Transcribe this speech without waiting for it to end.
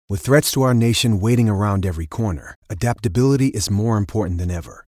With threats to our nation waiting around every corner, adaptability is more important than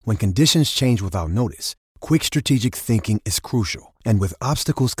ever. When conditions change without notice, quick strategic thinking is crucial. And with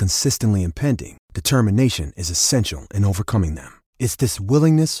obstacles consistently impending, determination is essential in overcoming them. It's this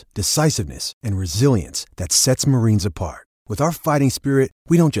willingness, decisiveness, and resilience that sets Marines apart. With our fighting spirit,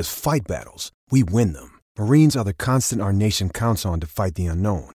 we don't just fight battles, we win them. Marines are the constant our nation counts on to fight the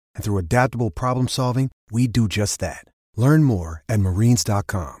unknown. And through adaptable problem solving, we do just that. Learn more at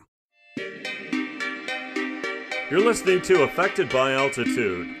marines.com. You're listening to Affected by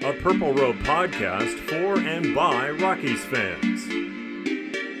Altitude, a Purple Road podcast for and by Rockies fans.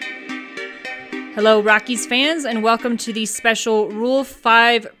 Hello, Rockies fans, and welcome to the special Rule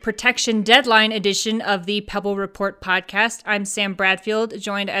 5 Protection Deadline edition of the Pebble Report podcast. I'm Sam Bradfield,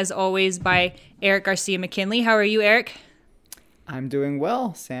 joined as always by Eric Garcia McKinley. How are you, Eric? I'm doing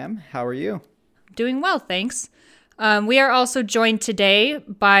well, Sam. How are you? Doing well, thanks. We are also joined today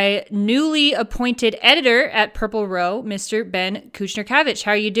by newly appointed editor at Purple Row, Mr. Ben Kuchner-Kavich.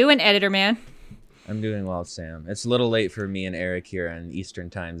 How are you doing, editor man? I'm doing well, Sam. It's a little late for me and Eric here in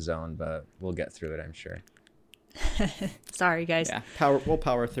Eastern time zone, but we'll get through it, I'm sure. Sorry, guys. Yeah, we'll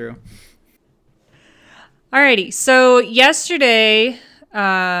power through. Alrighty, so yesterday,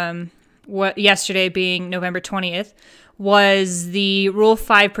 yesterday being November 20th, was the Rule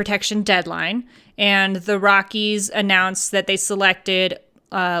 5 protection deadline, and the Rockies announced that they selected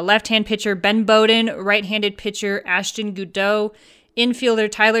left-hand pitcher Ben Bowden, right-handed pitcher Ashton Goudeau,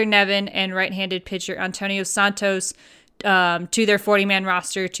 infielder Tyler Nevin, and right-handed pitcher Antonio Santos to their 40-man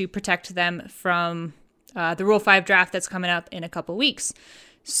roster to protect them from the Rule 5 draft that's coming up in a couple weeks.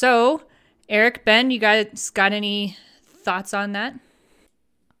 So, Eric, Ben, you guys got any thoughts on that?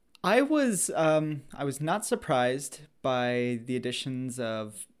 I was not surprised by the additions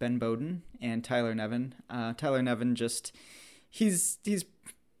of Ben Bowden and Tyler Nevin. Tyler Nevin he's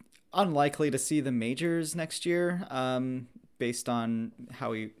unlikely to see the majors next year, based on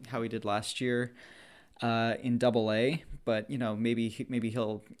how he did last year in Double-A. But maybe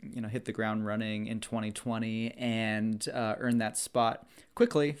he'll hit the ground running in 2020 and earn that spot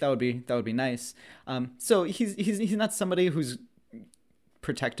quickly. That would be nice. So he's not somebody who's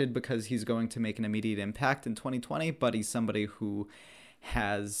protected because he's going to make an immediate impact in 2020, but he's somebody who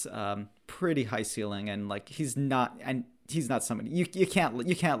has pretty high ceiling, and he's not somebody you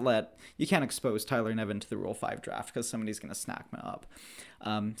can't expose Tyler Nevin to the Rule 5 draft because somebody's going to snack him up.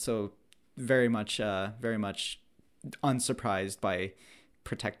 So very much unsurprised by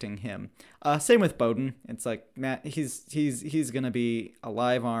protecting him. Same with Bowden. It's like, man, he's going to be a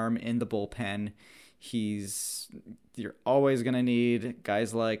live arm in the bullpen. You're always going to need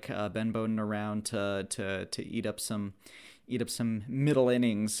guys like Ben Bowden around to eat up some middle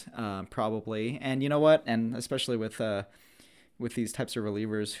innings, probably. And you know what? And especially with these types of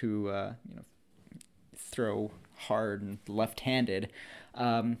relievers who throw hard and left-handed,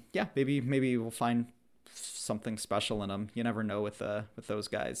 maybe we'll find something special in them. You never know with those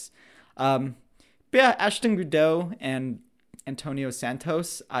guys. But yeah, Ashton Goudeau and Antonio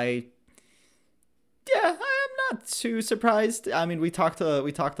Santos, I'm not too surprised. I mean, we talked a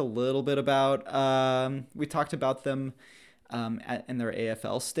little bit about them in their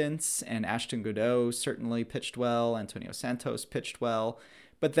AFL stints, and Ashton Goudeau certainly pitched well. Antonio Santos pitched well,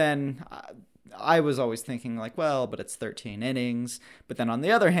 but then I was always thinking but it's 13 innings. But then on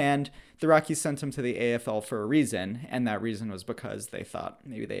the other hand, the Rockies sent him to the AFL for a reason, and that reason was because they thought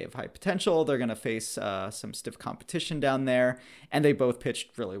maybe they have high potential. They're going to face some stiff competition down there, and they both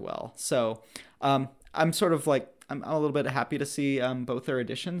pitched really well. So I'm sort of I'm a little bit happy to see both their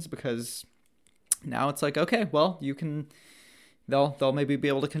additions, because now it's okay, well, they'll maybe be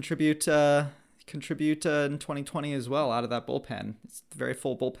able to contribute in 2020 as well out of that bullpen. It's a very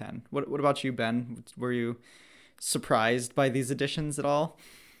full bullpen. What about you, Ben? Were you surprised by these additions at all?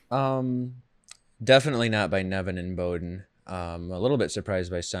 Definitely not by Nevin and Bowden. A little bit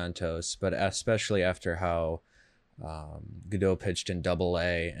surprised by Santos, but especially after how Goudeau pitched in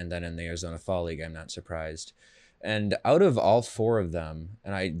Double-A and then in the Arizona Fall League, I'm not surprised. And out of all four of them,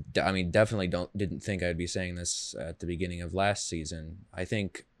 and I mean, definitely didn't think I'd be saying this at the beginning of last season, I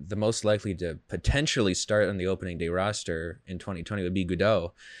think the most likely to potentially start on the opening day roster in 2020 would be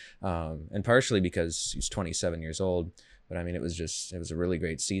Goudeau, and partially because he's 27 years old. But I mean, it was a really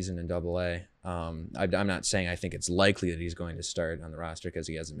great season in Double-A. I'm not saying I think it's likely that he's going to start on the roster because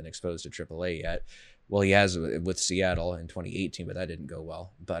he hasn't been exposed to Triple-A yet. Well, he has with Seattle in 2018, but that didn't go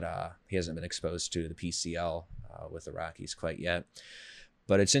well. But he hasn't been exposed to the PCL with the Rockies quite yet.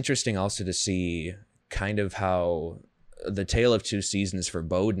 But it's interesting also to see kind of how the tale of two seasons for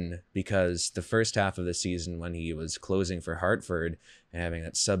Bowden, because the first half of the season when he was closing for Hartford and having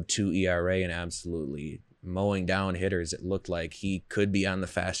that sub-2 ERA and absolutely mowing down hitters, it looked like he could be on the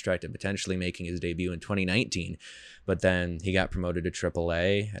fast track to potentially making his debut in 2019. But then he got promoted to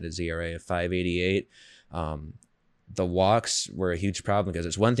AAA at his ERA of 5.88. The walks were a huge problem, because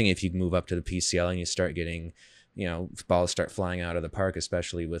it's one thing if you move up to the PCL and you start getting, balls start flying out of the park,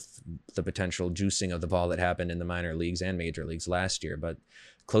 especially with the potential juicing of the ball that happened in the minor leagues and major leagues last year. But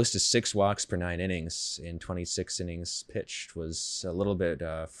close to 6 walks per 9 innings in 26 innings pitched was a little bit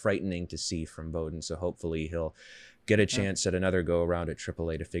frightening to see from Bowden. So hopefully he'll get a chance at another go around at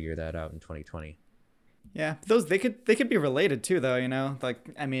AAA to figure that out in 2020. Yeah, those they could be related too, though. Like,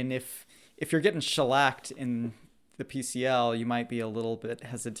 I mean, if you're getting shellacked in the PCL, you might be a little bit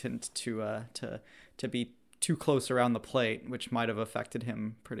hesitant to be too close around the plate, which might have affected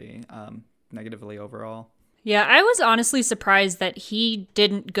him pretty negatively overall. Yeah, I was honestly surprised that he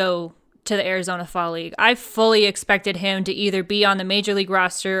didn't go to the Arizona Fall League. I fully expected him to either be on the Major League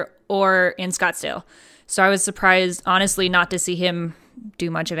roster or in Scottsdale. So I was surprised, honestly, not to see him do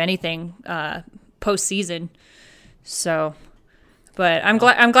much of anything postseason. So, but I'm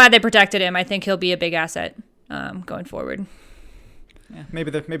glad they protected him. I think he'll be a big asset going forward. Yeah,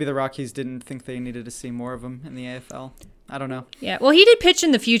 maybe the Rockies didn't think they needed to see more of him in the AFL. I don't know. Yeah, well, he did pitch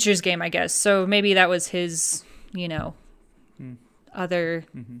in the Futures game, I guess. So maybe that was his, other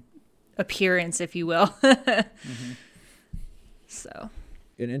appearance, if you will. So,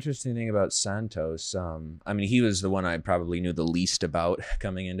 an interesting thing about Santos, he was the one I probably knew the least about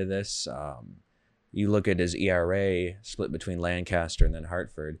coming into this. You look at his ERA split between Lancaster and then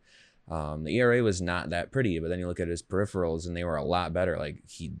Hartford. The ERA was not that pretty, but then you look at his peripherals and they were a lot better. Like,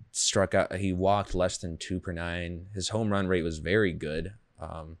 he struck out, he walked less than 2 per 9. His home run rate was very good,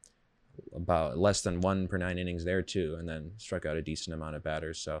 about less than 1 per 9 innings there too, and then struck out a decent amount of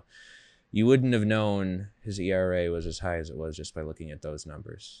batters. So you wouldn't have known his ERA was as high as it was just by looking at those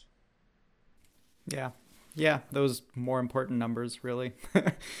numbers. Yeah, those more important numbers, really,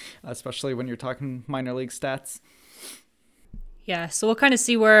 especially when you're talking minor league stats. Yeah, so we'll kind of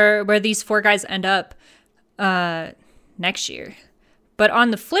see where these 4 guys end up next year. But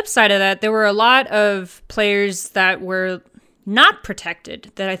on the flip side of that, there were a lot of players that were not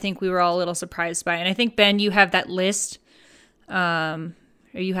protected that I think we were all a little surprised by. And I think, Ben, you have that list. Or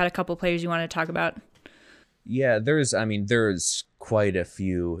you had a couple players you wanted to talk about. Yeah, there's quite a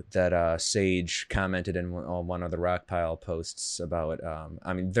few that Sage commented in one of the Rockpile posts about.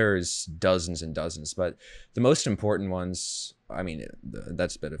 There's dozens and dozens, but the most important ones,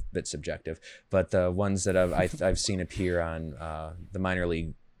 that's a bit subjective, but the ones that I've seen appear on the minor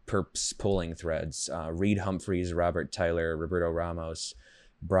league perps polling threads, Reed Humphreys, Robert Tyler, Roberto Ramos,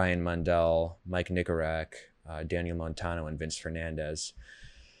 Brian Mundell, Mike Nicorak, Daniel Montano, and Vince Fernandez.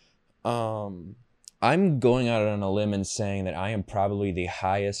 I'm going out on a limb and saying that I am probably the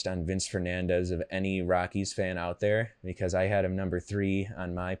highest on Vince Fernandez of any Rockies fan out there, because I had him number 3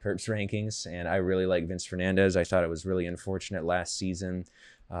 on my perps rankings, and I really like Vince Fernandez. I thought it was really unfortunate last season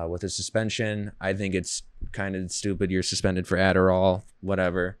with his suspension. I think it's kind of stupid. You're suspended for Adderall,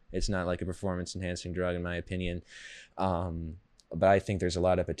 whatever. It's not like a performance-enhancing drug, in my opinion. But I think there's a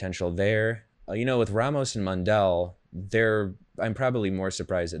lot of potential there. With Ramos and Mundell, I'm probably more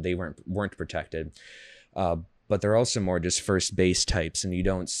surprised that they weren't protected, but they're also more just first base types, and you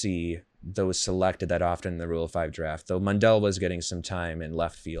don't see those selected that often in the Rule 5 draft. Though Mundell was getting some time in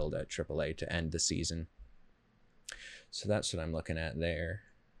left field at AAA to end the season, so that's what I'm looking at there.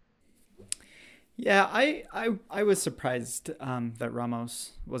 Yeah, I was surprised that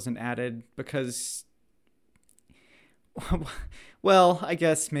Ramos wasn't added, because, well, I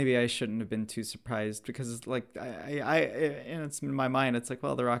guess maybe I shouldn't have been too surprised, because like I and it's in my mind, it's like,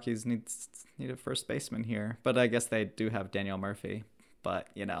 well, the Rockies need a first baseman here, but I guess they do have Daniel Murphy, but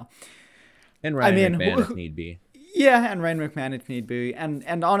and Ryan McMahon if need be. Yeah, and Ryan McMahon if need be,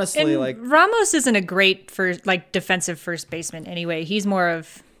 and honestly, and like, Ramos isn't a great defensive first baseman anyway. He's more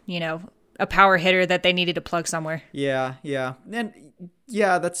of a power hitter that they needed to plug somewhere. Yeah, and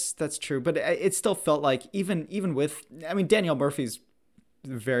yeah, that's true. But it still felt like even with, Daniel Murphy's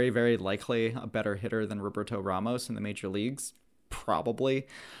very, very likely a better hitter than Roberto Ramos in the major leagues, probably.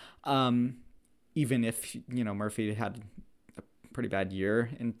 Even if Murphy had a pretty bad year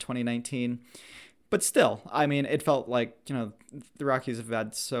in 2019, but still, it felt like the Rockies have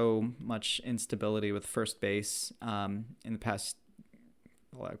had so much instability with first base in the past.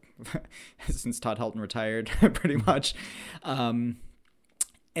 Since Todd Helton retired, pretty much. And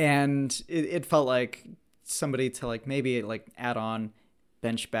it felt like somebody to maybe add on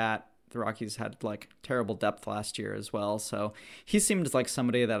bench bat the Rockies had like terrible depth last year as well. So he seemed like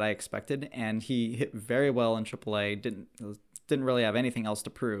somebody that I expected, and he hit very well in AAA. Didn't really have anything else to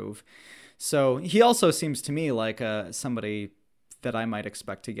prove. So he also seems to me like somebody that I might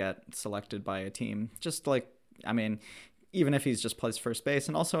expect to get selected by a team. Just like, I mean, even if he's just plays first base,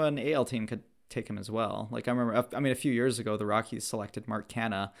 and also an AL team could take him as well. Like I remember, a few years ago, the Rockies selected Mark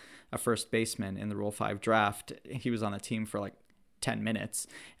Canha, a first baseman, in the Rule 5 draft. He was on the team for like 10 minutes,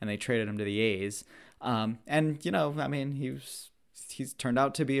 and they traded him to the A's. And, you know, I mean, he's turned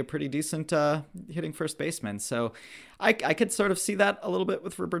out to be a pretty decent hitting first baseman. So I could sort of see that a little bit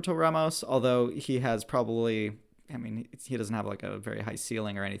with Roberto Ramos, although he has probably, I mean, he doesn't have like a very high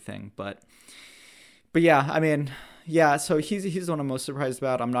ceiling or anything, but yeah, I mean, yeah, so he's the one I'm most surprised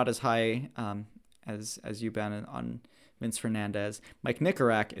about. I'm not as high as you, Ben, on Vince Fernandez. Mike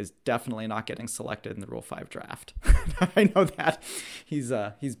Nicorak is definitely not getting selected in the Rule 5 draft. I know that. He's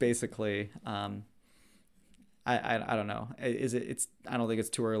basically I don't know. I don't think it's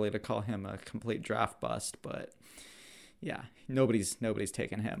too early to call him a complete draft bust, but yeah, nobody's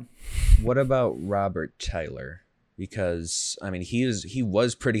taken him. What about Robert Tyler? Because, I mean, he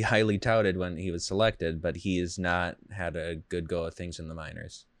was pretty highly touted when he was selected, but he has not had a good go of things in the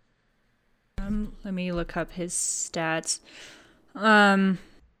minors. Let me look up his stats.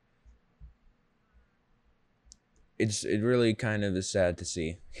 It really kind of is sad to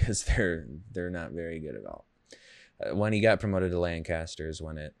see, because they're not very good at all. When he got promoted to Lancaster is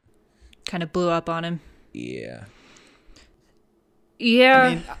when it kind of blew up on him. Yeah.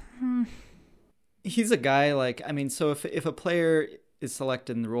 Yeah. I mean, he's a guy like, I mean, so if a player is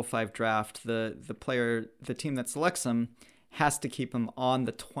selected in the Rule 5 draft, the team that selects him has to keep him on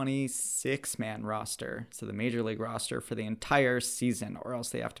the 26-man roster, so the Major League roster, for the entire season, or else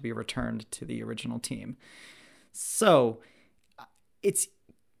they have to be returned to the original team. So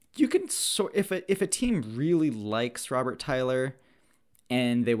you can if a team really likes Robert Tyler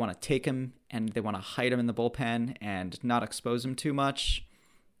and they want to take him and they want to hide him in the bullpen and not expose him too much,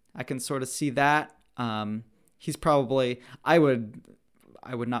 I can sort of see that. He's probably, I would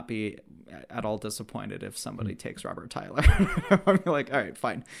not be at all disappointed if somebody takes Robert Tyler. I'd be like, all right,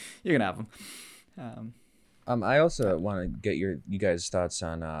 fine, you can have him. I also want to get you guys' thoughts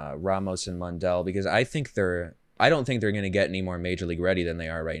on Ramos and Mundell, because I don't think they're going to get any more Major League ready than they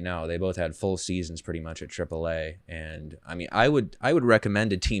are right now. They both had full seasons pretty much at AAA, and I mean, I would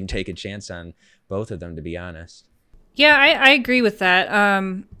recommend a team take a chance on both of them, to be honest. Yeah, I agree with that.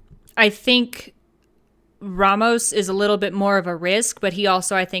 I think Ramos is a little bit more of a risk, but he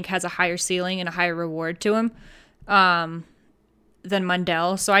also, I think, has a higher ceiling and a higher reward to him than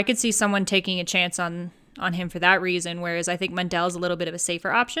Mundell. So I could see someone taking a chance on him for that reason, whereas I think Mundell is a little bit of a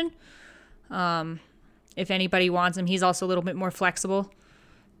safer option. If anybody wants him, he's also a little bit more flexible.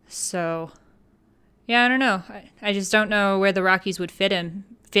 So, yeah, I don't know. I just don't know where the Rockies would fit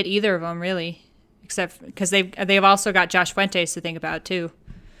either of them, really, except because they've also got Josh Fuentes to think about, too,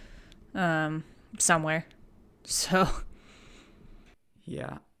 somewhere. So,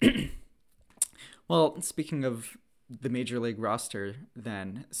 yeah. Well, speaking of the Major League roster,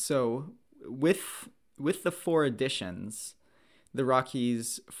 then, so with the 4 additions, the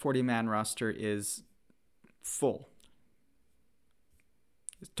Rockies' 40-man roster is full.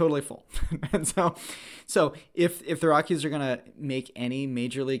 It's totally full. And so if the Rockies are going to make any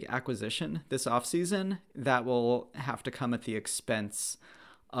Major League acquisition this offseason, that will have to come at the expense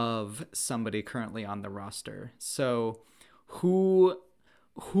of somebody currently on the roster. So who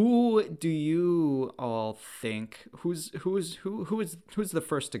do you all think who's the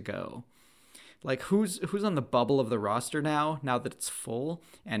first to go? Like who's on the bubble of the roster now that it's full,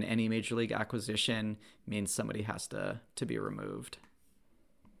 and any Major League acquisition means somebody has to be removed?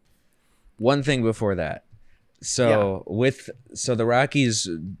 One thing before that. So the Rockies,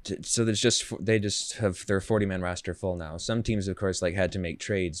 so they just have their 40-man roster full now. Some teams, of course, like had to make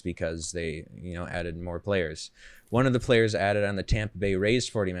trades because they, added more players. One of the players added on the Tampa Bay Rays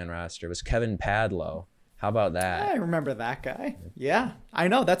 40-man roster was Kevin Padlo. How about that? I remember that guy. Yeah, I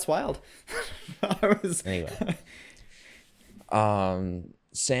know. That's wild. Anyway.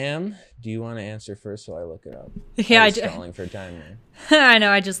 Sam, do you want to answer first while I look it up? Yeah, I'm stalling for time here. I know.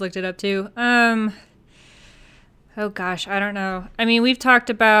 I just looked it up too. Oh gosh, I don't know. I mean, we've talked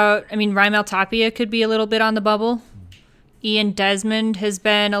about. I mean, Raimel Tapia could be a little bit on the bubble. Ian Desmond has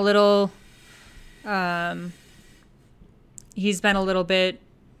been a little. He's been a little bit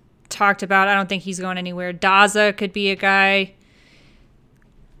talked about. I don't think he's going anywhere. Daza could be a guy.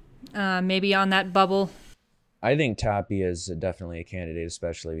 Maybe on that bubble. I think Tapia is definitely a candidate,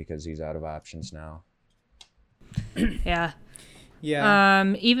 especially because he's out of options now. Yeah.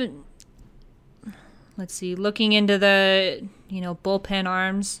 Yeah. Even let's see. Looking into the, bullpen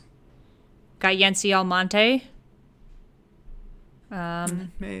arms, got Yency Almonte.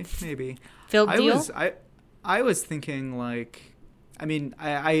 Maybe. Phil Deal. I was thinking like, I mean,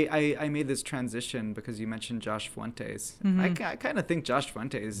 I made this transition because you mentioned Josh Fuentes. I kind of think Josh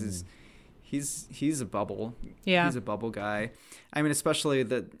Fuentes is he's a bubble. Yeah, he's a bubble guy. I mean, especially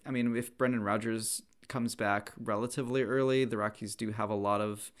if Brendan Rodgers comes back relatively early, the Rockies do have a lot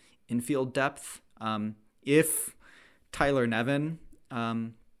of infield depth. If Tyler Nevin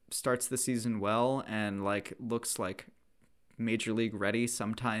starts the season well and like looks like major league ready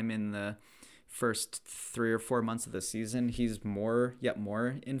sometime in the first 3 or 4 months of the season, he's more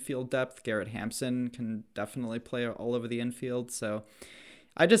infield depth. Garrett Hampson can definitely play all over the infield. So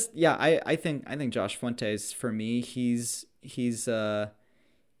I think Josh Fuentes, for me, he's the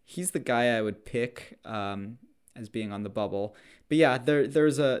guy I would pick as being on the bubble. But yeah,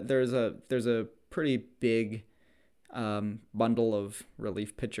 there's a pretty big bundle of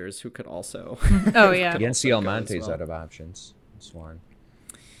relief pitchers who could also. Oh yeah, Yency Almonte's out of options. That's one.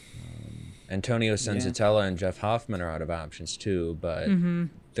 Antonio Senzatella and Jeff Hoffman are out of options too, but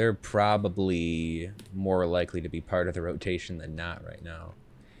they're probably more likely to be part of the rotation than not right now.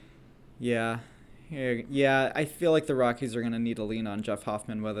 Yeah. I feel like the Rockies are going to need to lean on Jeff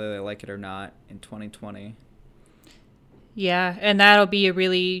Hoffman whether they like it or not in 2020. Yeah, and that'll be a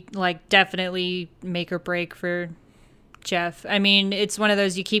really definitely make or break for Jeff. I mean, it's one of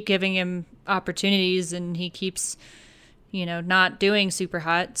those, you keep giving him opportunities and he keeps not doing super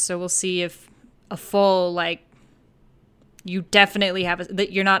hot. So we'll see if a full, you definitely have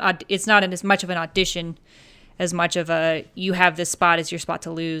that you're not, it's not as much of an audition as much of a, you have this spot as your spot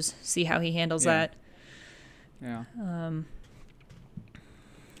to lose. See how he handles that. Yeah.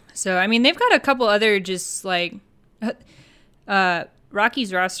 So, I mean, they've got a couple other just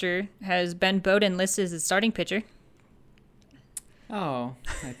Rockies roster has Ben Bowden listed as a starting pitcher. Oh,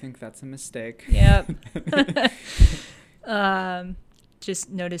 I think that's a mistake. Yep. Just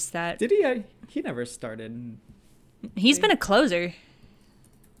noticed that. Did he? He never started. He's been a closer.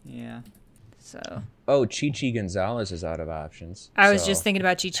 Yeah. So. Oh, Chichi Gonzalez is out of options. I was just thinking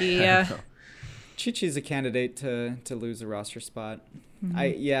about Chichi. Yeah. Chichi's a candidate to lose a roster spot. Mm-hmm.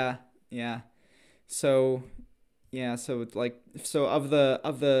 So of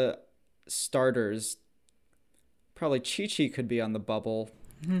the starters, probably Chichi could be on the bubble.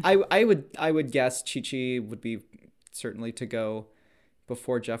 Mm-hmm. I would guess Chichi would be certainly to go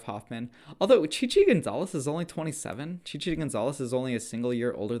before Jeff Hoffman. Although Chichi Gonzalez is only 27. Chichi Gonzalez is only a single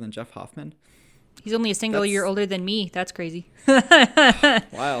year older than Jeff Hoffman. He's only a single year older than me. That's crazy.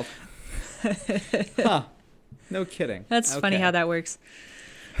 Wild. Huh. No kidding. That's funny how that works.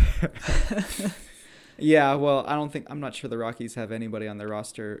 Yeah, well, I'm not sure the Rockies have anybody on their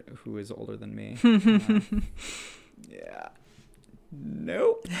roster who is older than me. Yeah.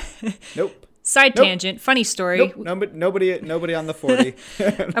 Nope. Side tangent, funny story. Nope. Nobody on the 40.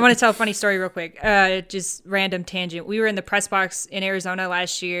 I want to tell a funny story real quick. Just random tangent. We were in the press box in Arizona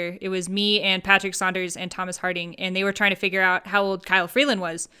last year. It was me and Patrick Saunders and Thomas Harding, and they were trying to figure out how old Kyle Freeland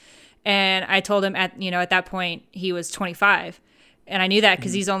was. And I told him at that point he was 25. And I knew that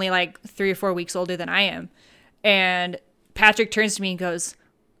because he's only 3 or 4 weeks older than I am. And Patrick turns to me and goes,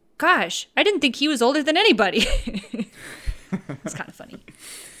 "Gosh, I didn't think he was older than anybody." It's kind of funny.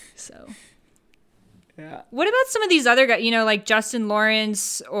 So, yeah. What about some of these other guys? Like Justin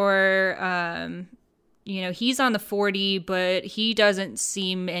Lawrence, or he's on the 40, but he doesn't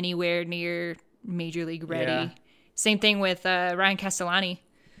seem anywhere near major league ready. Yeah. Same thing with Ryan Castellani.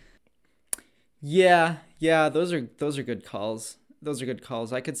 Yeah, those are good calls.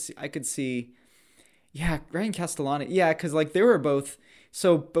 I could see. Yeah, Ryan Castellani. Yeah, because they were both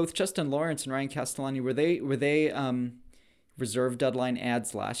Justin Lawrence and Ryan Castellani were they reserve deadline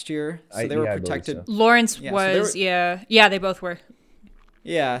ads last year, so they were protected. So. Lawrence was they both were.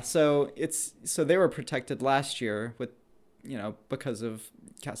 Yeah, so they were protected last year with because of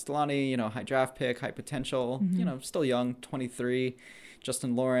Castellani, high draft pick, high potential, still young, 23.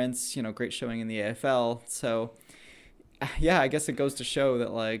 Justin Lawrence, great showing in the AFL. So, yeah, I guess it goes to show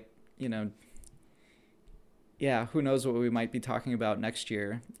that who knows what we might be talking about next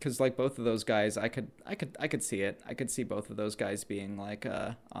year? Because both of those guys, I could see it. I could see both of those guys being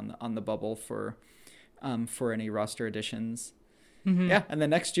on the bubble for any roster additions. Mm-hmm. Yeah, and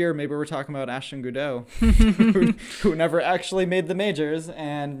then next year maybe we're talking about Ashton Goudeau, who never actually made the majors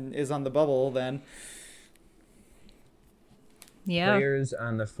and is on the bubble then. Yeah. Players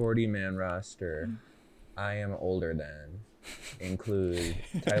on the 40-man roster I am older than include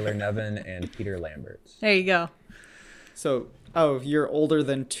Tyler Nevin and Peter Lamberts. There you go. So, you're older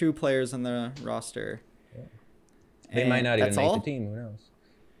than 2 players on the roster. Yeah. They might not even make all? the team. Who knows?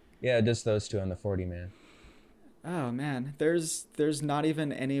 Yeah, just those 2 on the 40-man. Oh man, there's not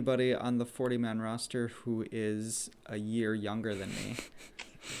even anybody on the 40-man roster who is a year younger than me.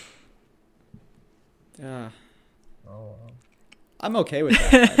 Oh. I'm okay with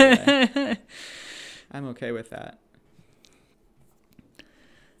that. By the way. I'm okay with that.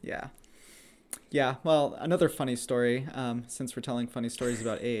 Yeah. Yeah, well, another funny story, since we're telling funny stories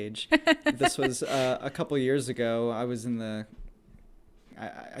about age. This was a couple years ago. I was in the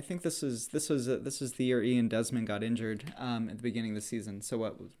I think this was the year Ian Desmond got injured at the beginning of the season. So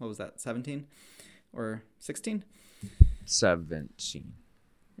what was that, 17 or 16? 17.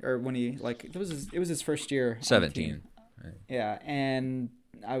 Or when he it was his first year. 17. Right. Yeah, and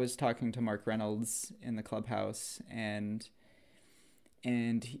I was talking to Mark Reynolds in the clubhouse, and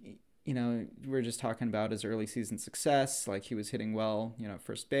he, we were just talking about his early season success. Like, he was hitting well, at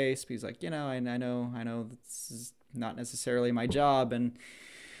first base. But he's like, I know this is not necessarily my job, and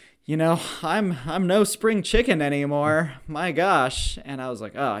I'm no spring chicken anymore. My gosh. And I was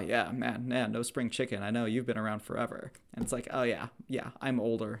like, oh yeah, man, no spring chicken. I know you've been around forever. And it's like, oh yeah, I'm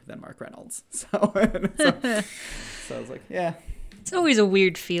older than Mark Reynolds. So I was like, yeah. It's always a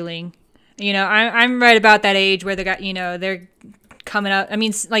weird feeling. I'm right about that age where they're coming up. I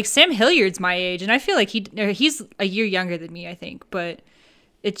mean, like, Sam Hilliard's my age, and I feel like he's a year younger than me, I think, but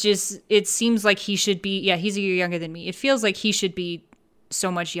it seems like he should be, he's a year younger than me. It feels like he should be so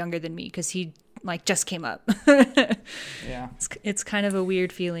much younger than me because he just came up. Yeah. It's kind of a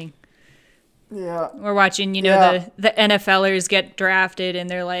weird feeling. Yeah. We're watching, the NFLers get drafted and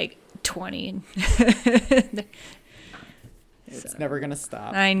they're like 20. It's never going to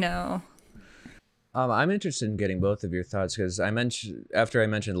stop. I know. I'm interested in getting both of your thoughts because after I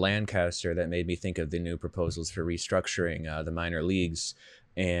mentioned Lancaster, that made me think of the new proposals for restructuring the minor leagues.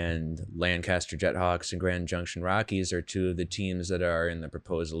 And Lancaster Jethawks and Grand Junction Rockies are 2 of the teams that are in the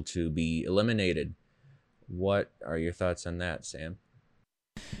proposal to be eliminated. What are your thoughts on that, Sam?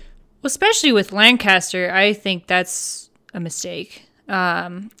 Well, especially with Lancaster, I think that's a mistake.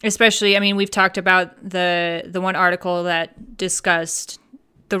 Especially, I mean, we've talked about the one article that discussed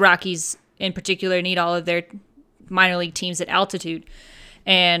the Rockies in particular need all of their minor league teams at altitude.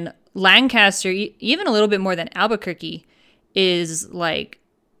 And Lancaster, even a little bit more than Albuquerque, is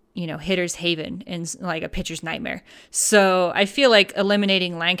hitter's haven and like a pitcher's nightmare. So I feel like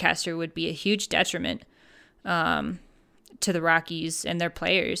eliminating Lancaster would be a huge detriment to the Rockies and their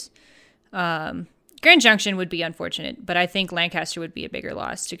players. Grand Junction would be unfortunate, but I think Lancaster would be a bigger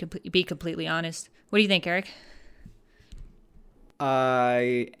loss, to be completely honest. What do you think, Eric?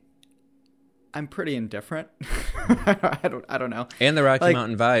 I'm pretty indifferent. I don't know. And the Rocky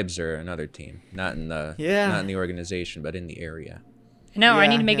Mountain Vibes are another team, not in the organization, but in the area. No, I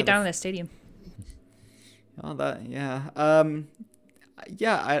need to make it down to the stadium. Oh, that, yeah. I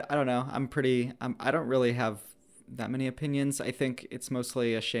don't know. I don't really have that many opinions. I think it's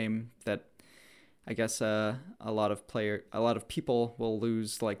mostly a shame that I guess a lot of people will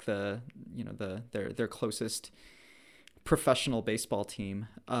lose their closest professional baseball team.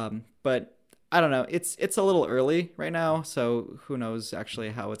 But I don't know. It's a little early right now, so who knows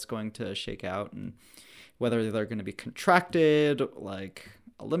actually how it's going to shake out and whether they're going to be contracted,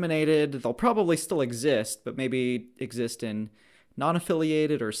 eliminated. They'll probably still exist, but maybe exist in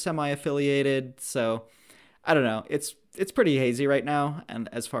non-affiliated or semi-affiliated. So I don't know. It's pretty hazy right now, and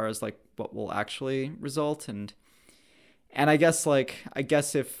as far as what will actually result, and I guess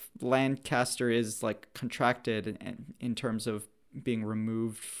if Lancaster is contracted in terms of being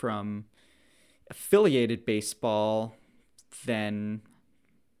removed from affiliated baseball, then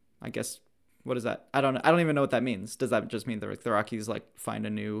I guess. What is that? I don't even know what that means. Does that just mean the Rockies find a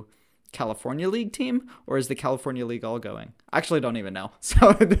new California League team, or is the California League all going? I actually don't even know.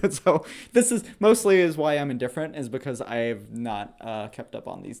 So this is mostly why I'm indifferent, is because I've not kept up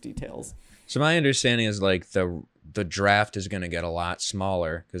on these details. So my understanding is the draft is going to get a lot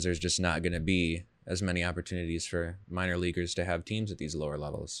smaller because there's just not going to be as many opportunities for minor leaguers to have teams at these lower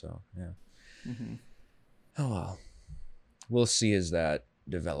levels. So yeah. Mm-hmm. Oh well, we'll see as that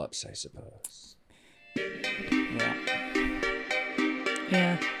develops, I suppose.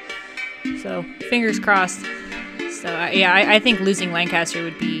 Yeah. So fingers crossed. So I think losing Lancaster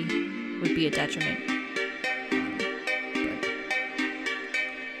would be a detriment.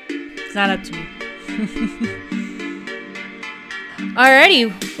 But it's not up to me.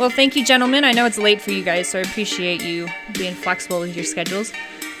 Alrighty. Well, thank you, gentlemen. I know it's late for you guys, so I appreciate you being flexible with your schedules.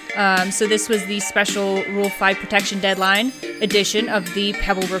 So this was the special Rule 5 Protection Deadline edition of the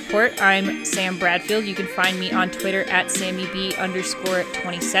Pebble Report. I'm Sam Bradfield. You can find me on Twitter at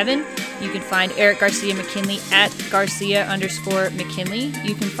SammyB_27. You can find Eric Garcia McKinley at Garcia_McKinley.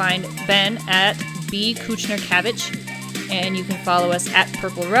 You can find Ben at B Kuchner Kavich. And you can follow us at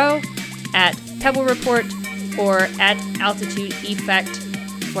Purple Row, at Pebble Report, or at Altitude Effect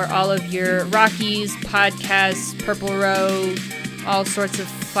for all of your Rockies, podcasts, Purple Row, all sorts of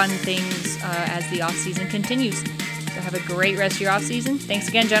fun things as the off-season continues. So have a great rest of your off-season. Thanks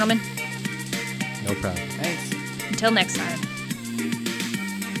again, gentlemen. No problem. Thanks. Until next time.